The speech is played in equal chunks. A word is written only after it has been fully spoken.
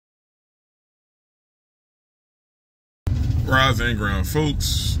Rise and ground,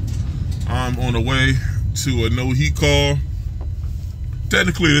 folks. I'm on the way to a no heat call.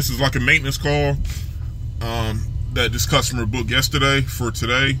 Technically, this is like a maintenance call that this customer booked yesterday for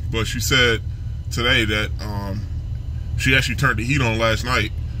today, but she said today that she actually turned the heat on last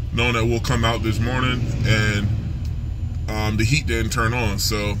night, knowing that we'll come out this morning, and the heat didn't turn on.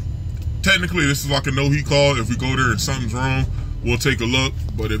 So technically, this is like a no heat call. If we go there and something's wrong, we'll take a look.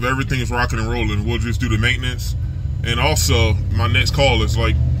 But if everything is rocking and rolling, we'll just do the maintenance. And also, my next call is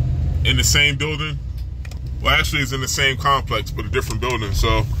like in the same building. Well, actually, it's in the same complex, but a different building.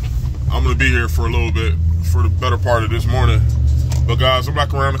 So I'm gonna be here for a little bit, for the better part of this morning. But guys, I'm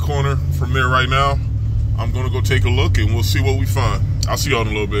back around the corner from there right now. I'm gonna go take a look and we'll see what we find. I'll see y'all in a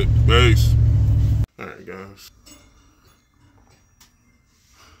little bit. Peace. All right, guys.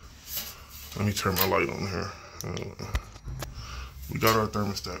 Let me turn my light on here. We got our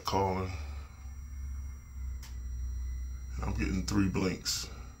thermostat calling. I'm getting 3 blinks.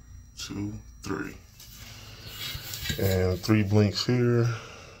 2, 3. And 3 blinks here.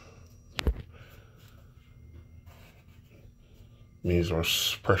 Means our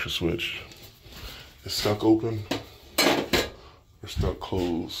pressure switch is stuck open or stuck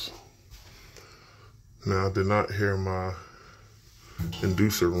closed. Now, I did not hear my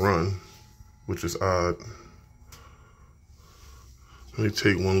inducer run, which is odd. Let me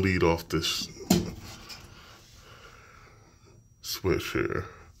take one lead off this switch here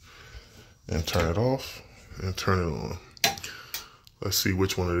and turn it off and turn it on. Let's see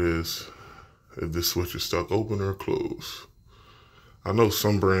which one it is, if this switch is stuck open or closed. I know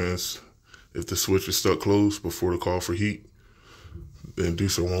some brands, if the switch is stuck closed before the call for heat, the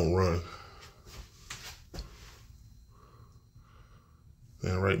inducer won't run.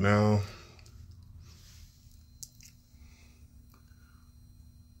 And right now,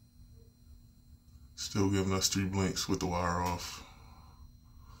 still giving us 3 blinks with the wire off.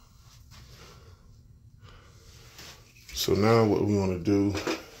 So now what we want to do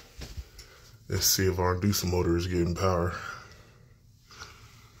is see if our inducer motor is getting power.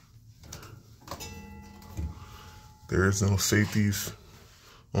 There is no safeties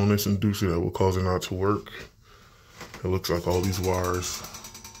on this inducer that will cause it not to work. It looks like all these wires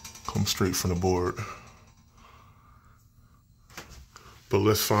come straight from the board. But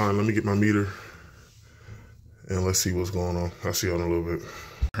let's find, let me get my meter and let's see what's going on. I'll see y'all in a little bit.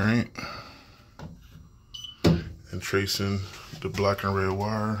 All right. And tracing the black and red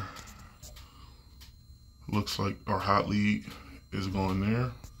wire. Looks like our hot lead is going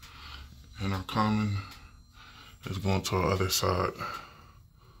there and our common is going to our other side.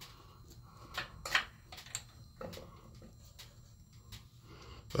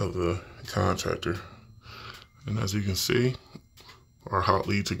 Of the contactor. And as you can see, our hot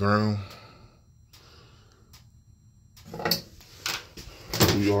lead to ground.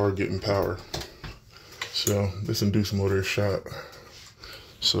 We are getting power. So this inducer motor is shot.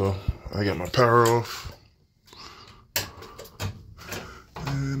 So I got my power off.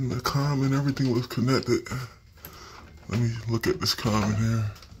 And the common, everything was connected. Let me look at this common here.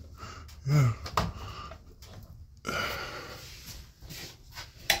 Yeah.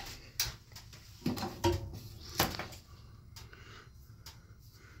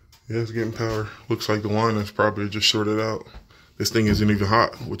 Yeah, it's getting power. Looks like the line is probably just shorted out. This thing isn't even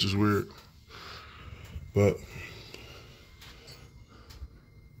hot, which is weird. But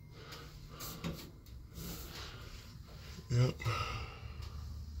yep.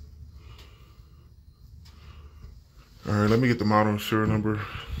 All right, let me get the model and serial number,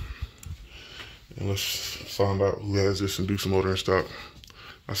 and let's find out who has this inducer motor in stock.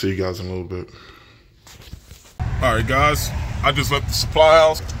 I'll see you guys in a little bit. All right, guys, I just left the supply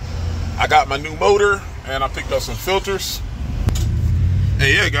house. I got my new motor, and I picked up some filters.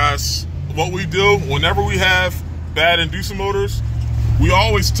 And yeah, guys, what we do whenever we have bad inducer motors, we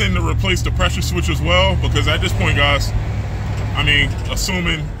always tend to replace the pressure switch as well, because at this point, guys, I mean,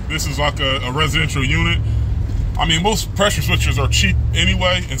 assuming this is like a residential unit, I mean, most pressure switches are cheap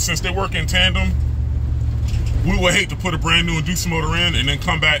anyway, and since they work in tandem, we would hate to put a brand new inducer motor in and then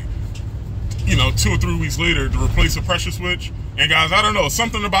come back, you know, 2 or 3 weeks later to replace a pressure switch. And guys, I don't know,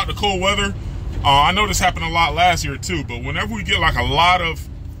 something about the cold weather, I know this happened a lot last year too, but whenever we get like a lot of,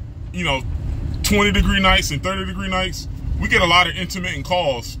 you know, 20-degree nights and 30-degree nights, we get a lot of intermittent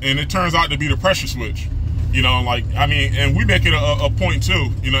calls, and it turns out to be the pressure switch. You know, like, I mean, and we make it a point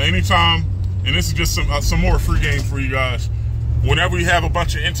too, you know, anytime, and this is just some more free game for you guys. Whenever we have a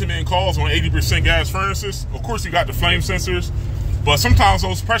bunch of intermittent calls on 80% gas furnaces, of course you got the flame sensors, but sometimes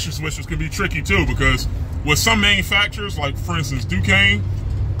those pressure switches can be tricky too, because with some manufacturers, like for instance Duquesne,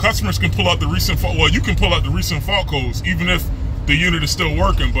 customers can pull out the recent fault. Well, you can pull out the recent fault codes even if the unit is still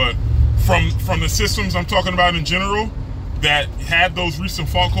working. But from the systems I'm talking about in general that had those recent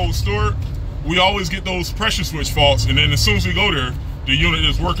fault codes stored, we always get those pressure switch faults, and then as soon as we go there, the unit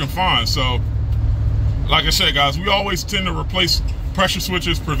is working fine. So, like I said, guys, we always tend to replace pressure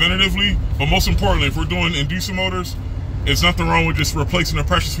switches preventatively, but most importantly, if we're doing inducer motors, there's nothing wrong with just replacing the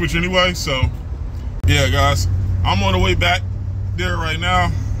pressure switch anyway. So, yeah, guys, I'm on the way back there right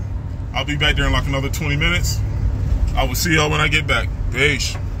now. I'll be back there in like another 20 minutes. I will see y'all when I get back.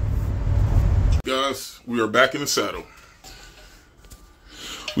 Peace. Guys, we are back in the saddle.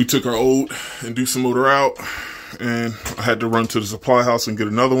 We took our old inducer motor out, and I had to run to the supply house and get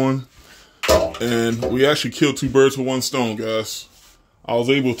another one. And we actually killed two birds with one stone, guys. I was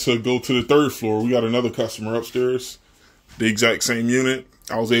able to go to the third floor. We got another customer upstairs, the exact same unit.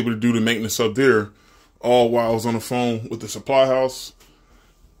 I was able to do the maintenance up there, all while I was on the phone with the supply house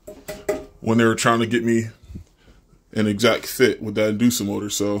when they were trying to get me an exact fit with that inducer motor.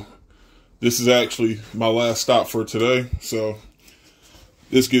 So this is actually my last stop for today. So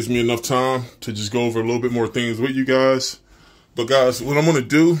this gives me enough time to just go over a little bit more things with you guys. But guys, what I'm gonna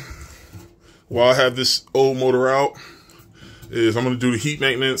do while I have this old motor out is I'm gonna do the heat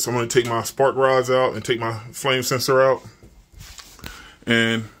maintenance. I'm gonna take my spark rods out and take my flame sensor out.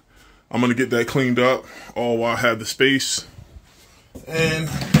 And I'm gonna get that cleaned up all while I have the space. And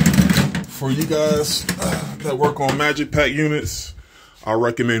for you guys that work on Magic Pack units, I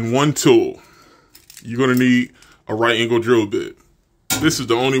recommend one tool. You're gonna need a right angle drill bit. This is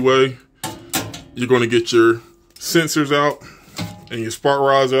the only way you're going to get your sensors out and your spark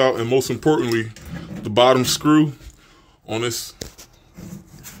rods out, and most importantly, the bottom screw on this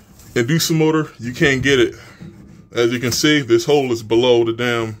inducer motor. You can't get it. As you can see, this hole is below the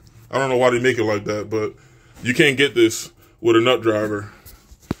damn, I don't know why they make it like that, but you can't get this with a nut driver.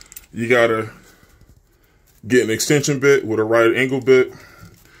 You gotta get an extension bit with a right angle bit,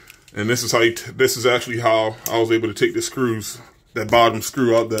 and this is how this is actually how I was able to take the screws, that bottom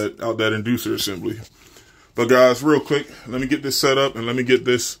screw out that inducer assembly. But guys, real quick, let me get this set up and let me get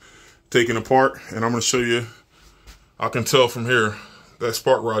this taken apart, and I'm gonna show you. I can tell from here that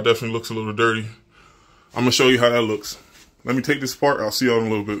spark rod definitely looks a little dirty. I'm gonna show you how that looks. Let me take this apart. I'll see y'all in a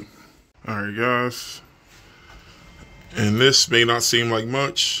little bit. All right, guys. And this may not seem like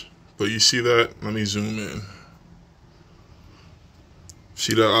much, but you see that? Let me zoom in.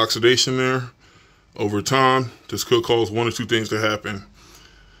 See that oxidation there? Over time, this could cause one or two things to happen.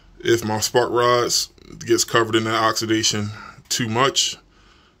 If my spark rods gets covered in that oxidation too much,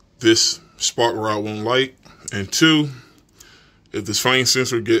 this spark rod won't light. And two, if this flame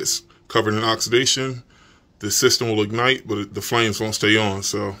sensor gets covered in oxidation, the system will ignite, but the flames won't stay on.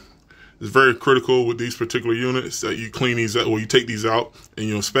 So it's very critical with these particular units that you clean these out, or you take these out and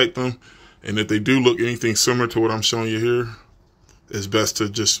you inspect them. And if they do look anything similar to what I'm showing you here, it's best to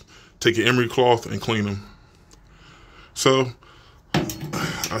just take an emery cloth and clean them. So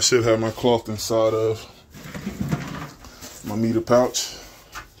I should have my cloth inside of my meter pouch.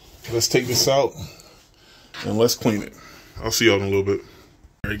 Let's take this out and let's clean it. I'll see y'all in a little bit.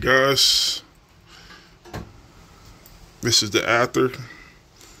 All right, guys. This is the after,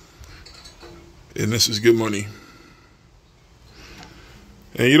 and this is good money.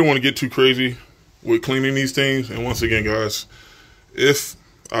 And you don't want to get too crazy with cleaning these things. And once again, guys, if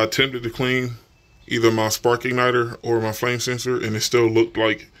I attempted to clean either my spark igniter or my flame sensor and it still looked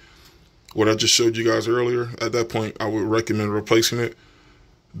like what I just showed you guys earlier, at that point I would recommend replacing it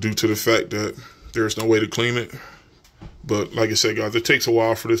due to the fact that there's no way to clean it. But like I said, guys, it takes a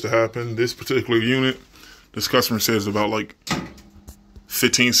while for this to happen. This particular unit, this customer says about like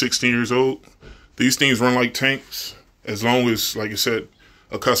 15, 16 years old. These things run like tanks. As long as, like I said,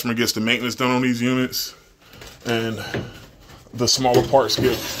 a customer gets the maintenance done on these units and the smaller parts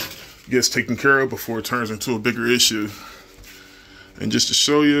gets taken care of before it turns into a bigger issue. And just to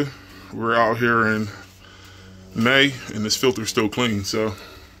show you, we're out here in May and this filter's still clean, so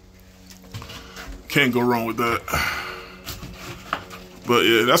can't go wrong with that. But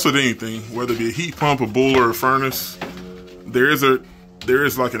yeah, that's with anything, whether it be a heat pump, a boiler, or a furnace, there is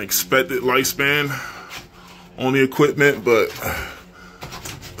like an expected lifespan on the equipment, but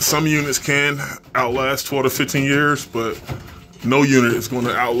some units can outlast 12 to 15 years, but no unit is going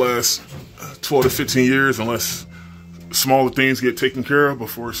to outlast 12 to 15 years unless smaller things get taken care of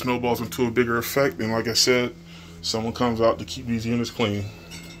before it snowballs into a bigger effect. And like I said, someone comes out to keep these units clean.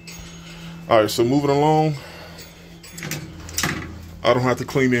 All right, so moving along, I don't have to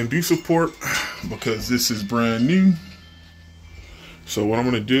clean the inducer port because this is brand new. So what I'm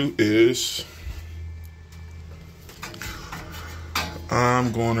going to do is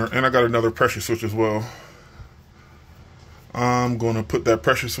and I got another pressure switch as well. I'm going to put that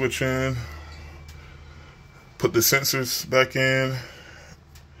pressure switch in, put the sensors back in,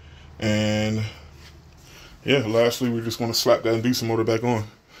 and yeah, lastly, we're just going to slap that inducer motor back on.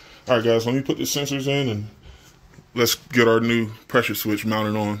 All right, guys, let me put the sensors in and let's get our new pressure switch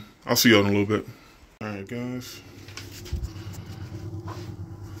mounted on. I'll see you in a little bit. All right, guys.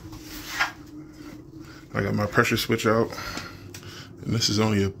 I got my pressure switch out, and this is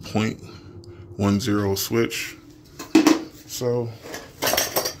only a 0.10 switch. So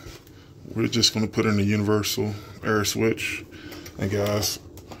we're just going to put in a universal air switch. And guys,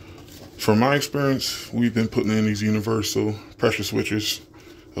 from my experience, we've been putting in these universal pressure switches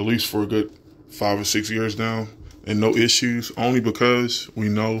at least for a good 5 or 6 years now, and no issues, only because we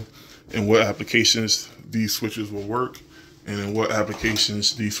know in what applications these switches will work and in what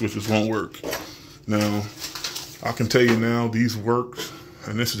applications these switches won't work. Now, I can tell you now, these work,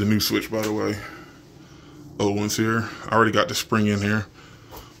 and this is the new switch, by the way. Old one's here. I already got the spring in here,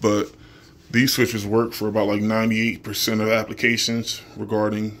 but these switches work for about like 98% of applications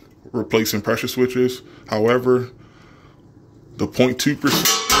regarding replacing pressure switches. However, the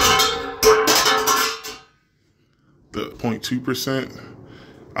 0.2%,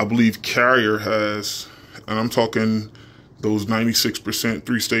 I believe Carrier has, and I'm talking those 96%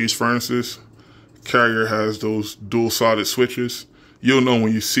 3-stage furnaces. Carrier has those dual-sided switches. You'll know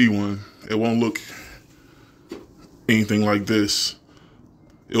when you see one. It won't look anything like this.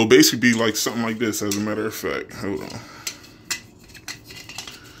 It'll basically be like something like this, as a matter of fact. Hold on.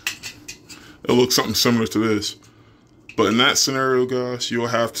 It'll look something similar to this. But in that scenario, guys, you'll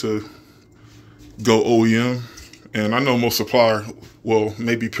have to go OEM. And I know most supplier, well,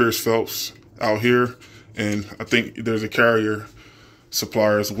 maybe Pierce Phelps out here, and I think there's a Carrier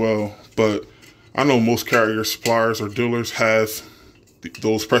supplier as well. But I know most Carrier suppliers or dealers have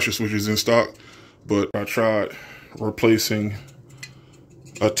those pressure switches in stock. But I tried replacing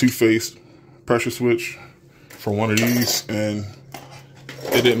a 2-phase pressure switch for one of these, and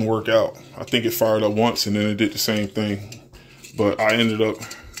it didn't work out. I think it fired up once and then it did the same thing. But I ended up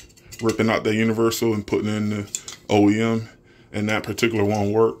ripping out the universal and putting in the OEM, and that particular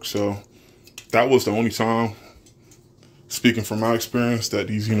one worked. So that was the only time, speaking from my experience, that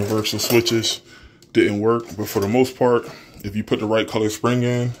these universal switches didn't work. But for the most part, if you put the right color spring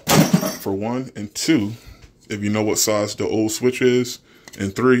in, for one, and two, if you know what size the old switch is,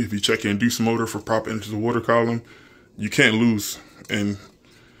 and three, if you check your inducer motor for proper inducer water column, you can't lose in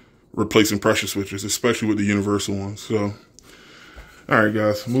replacing pressure switches, especially with the universal ones. So, all right,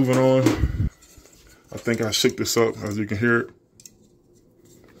 guys, moving on. I think I shook this up, as you can hear it.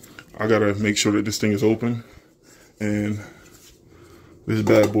 I gotta make sure that this thing is open, and this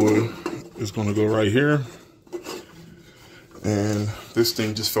bad boy is gonna go right here. And this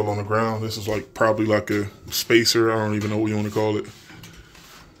thing just fell on the ground. This is like probably like a spacer. I don't even know what you want to call it.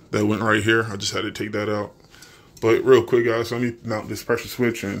 That went right here. I just had to take that out. But real quick, guys, let me mount this pressure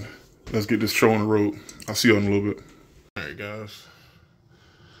switch and let's get this show on the road. I'll see you in a little bit. All right, guys.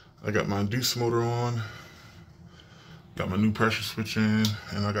 I got my inducer motor on. Got my new pressure switch in,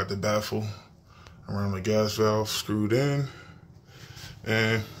 and I got the baffle around the gas valve screwed in.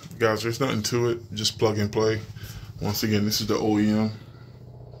 And guys, there's nothing to it. Just plug and play. Once again, this is the OEM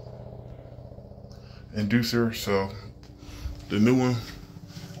inducer, so the new one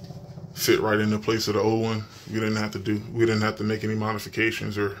fit right into place of the old one. We didn't have to make any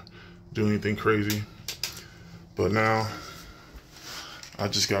modifications or do anything crazy. But now I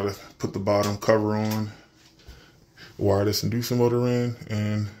just gotta put the bottom cover on, wire this inducer motor in,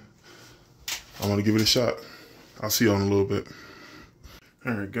 and I'm gonna give it a shot. I'll see you in a little bit.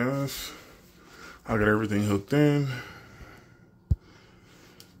 All right, guys. I got everything hooked in.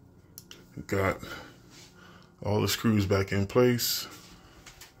 Got all the screws back in place.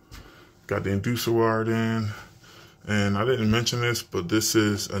 Got the inducer wired in. And I didn't mention this, but this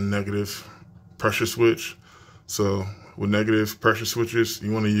is a negative pressure switch. So with negative pressure switches,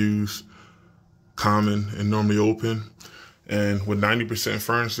 you want to use common and normally open. And with 90%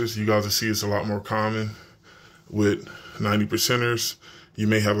 furnaces, you guys will see it's a lot more common. With 90%ers, you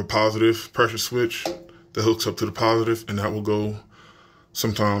may have a positive pressure switch that hooks up to the positive, and that will go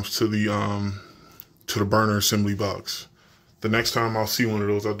sometimes to the burner assembly box. The next time I'll see one of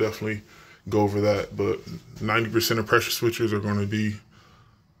those, I'll definitely go over that. But 90% of pressure switches are going to be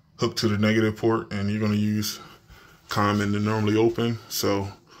hooked to the negative port, and you're going to use common and normally open. So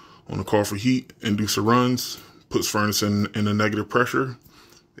on the call for heat, inducer runs, puts furnace in a negative pressure,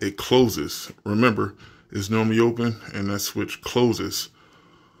 it closes. Remember, it's normally open, and that switch closes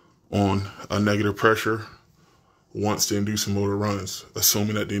on a negative pressure once the inducer motor runs,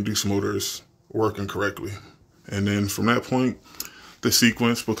 assuming that the inducer motor is working correctly. And then from that point, the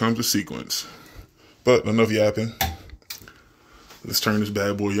sequence becomes a sequence. But enough yapping. Let's turn this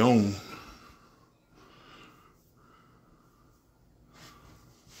bad boy on.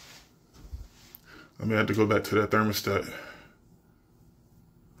 I may have to go back to that thermostat.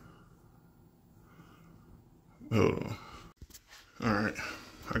 Oh. All right,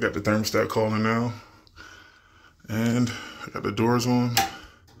 I got the thermostat calling now. And I got the doors on.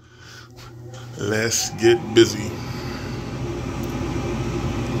 Let's get busy.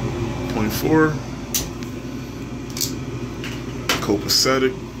 0.4.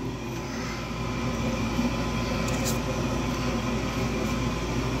 Copacetic.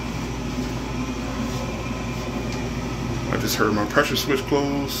 I just heard my pressure switch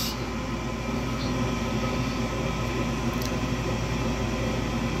close.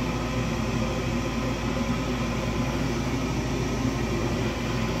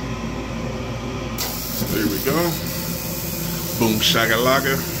 There we go. Boom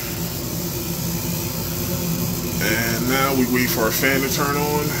shakalaka. And now we wait for our fan to turn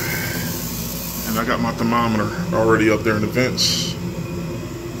on. And I got my thermometer already up there in the vents.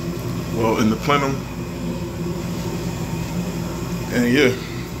 Well, in the plenum. And yeah,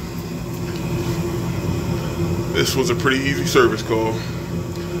 this was a pretty easy service call.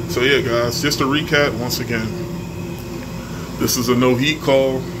 So yeah, guys, just to recap once again, this is a no heat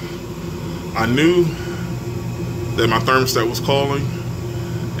call. I knew that my thermostat was calling,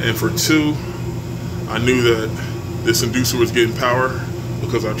 and for two, I knew that this inducer was getting power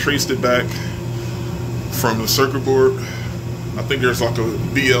because I traced it back from the circuit board. I think there's like a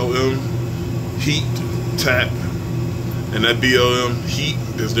BLM heat tap, and that BLM heat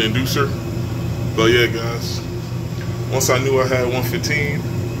is the inducer. But yeah, guys, once I knew I had 115,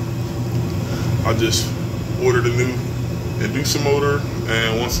 I just ordered a new inducer motor.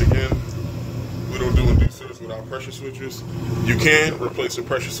 And once again, we don't do inducers without pressure switches. You can replace the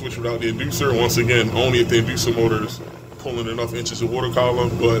pressure switch without the inducer. Once again, only if the inducer motor is pulling enough inches of water column.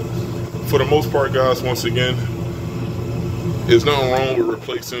 But for the most part, guys, once again, there's nothing wrong with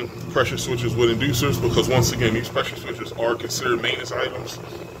replacing pressure switches with inducers, because once again, these pressure switches are considered maintenance items.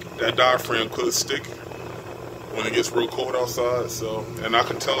 That diaphragm could stick when it gets real cold outside. So, and I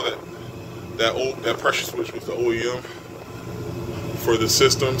can tell that pressure switch was the OEM for the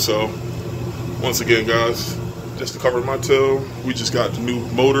system. So once again, guys, just to cover my tail, we just got the new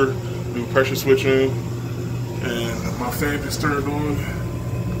motor, new pressure switch in, and my fan just turned on.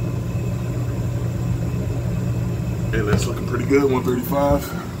 Hey, that's looking pretty good,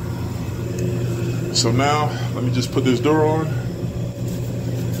 135. So now, let me just put this door on,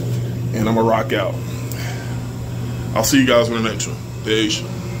 and I'm gonna rock out. I'll see you guys on the next one. Peace.